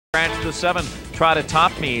Branch the 7, try to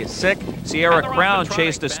top me. Sick. Sierra Crown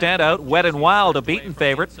chased a standout. Wet and Wild, a beaten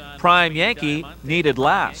favorite. Prime Yankee needed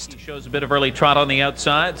last. Shows a bit of early trot on the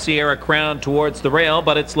outside. Sierra Crown towards the rail,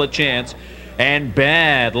 but it's LaChance. And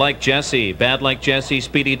Bad Like Jesse. Bad Like Jesse.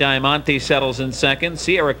 Speedy Diamante settles in second.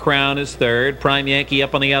 Sierra Crown is third. Prime Yankee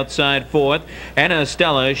up on the outside fourth. Anna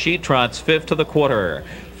Stella, she trots fifth to the quarter.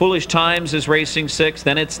 Foolish Times is racing sixth.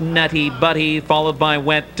 Then it's Nutty Buddy, followed by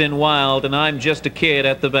Wet and Wild. And I'm Just a Kid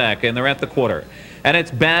at the back. And they're at the quarter. And it's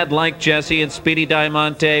Bad Like Jesse and Speedy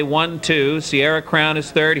Diamante 1-2. Sierra Crown is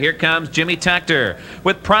third. Here comes Jimmy Tactor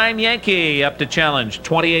with Prime Yankee up to challenge.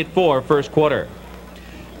 28-4 first quarter.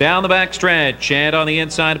 Down the back stretch and on the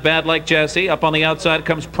inside, Bad Like Jesse. Up on the outside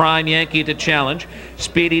comes Prime Yankee to challenge.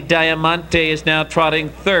 Speedy Diamante is now trotting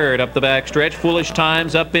third up the back stretch. Foolish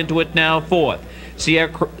Times up into it now fourth.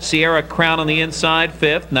 Sierra Crown on the inside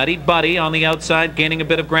fifth. Nutty Buddy on the outside gaining a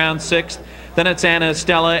bit of ground sixth. Then it's Anna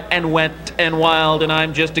Stella and Wet and Wild and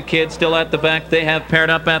I'm Just a Kid still at the back. They have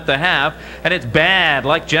paired up at the half. And it's Bad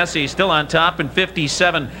Like Jesse still on top in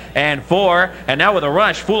 57-4. And now with a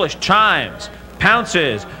rush, Foolish Times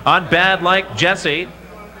pounces on Bad Like Jesse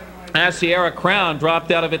as Sierra Crown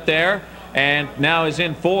dropped out of it there and now is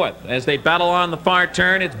in fourth. As they battle on the far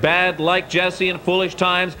turn, it's Bad Like Jesse and Foolish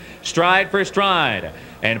Times stride for stride.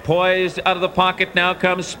 And poised out of the pocket now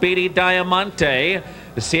comes Speedy Diamante.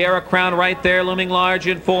 The Sierra Crown right there looming large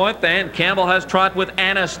in fourth. And Campbell has trot with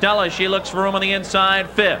Anna Stella. She looks for room on the inside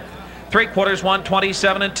fifth. 3/4,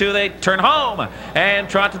 1:27-2. They turn home and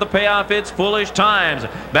trot to the payoff. It's Foolish Times.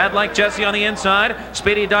 Bad Like Jesse on the inside.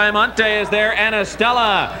 Speedy Diamante is there. Anna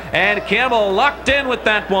Stella and Campbell locked in with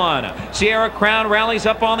that one. Sierra Crown rallies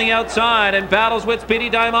up on the outside and battles with Speedy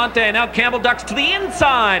Diamante. Now Campbell ducks to the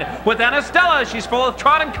inside with Anna Stella. She's full of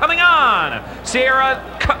trot and coming on. Sierra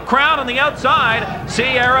Crown on the outside.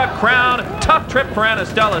 Sierra Crown. Tough trip for Anna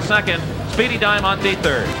Stella second. Speedy Diamante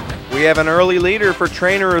third. We have an early leader for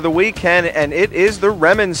Trainer of the Weekend, and it is the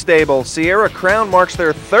Remmen stable. Sierra Crown marks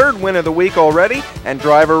their third win of the week already, and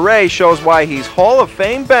driver Ray shows why he's Hall of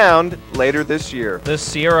Fame bound later this year. This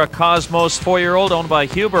Sierra Cosmos 4-year-old owned by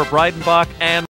Huber, Breidenbach, and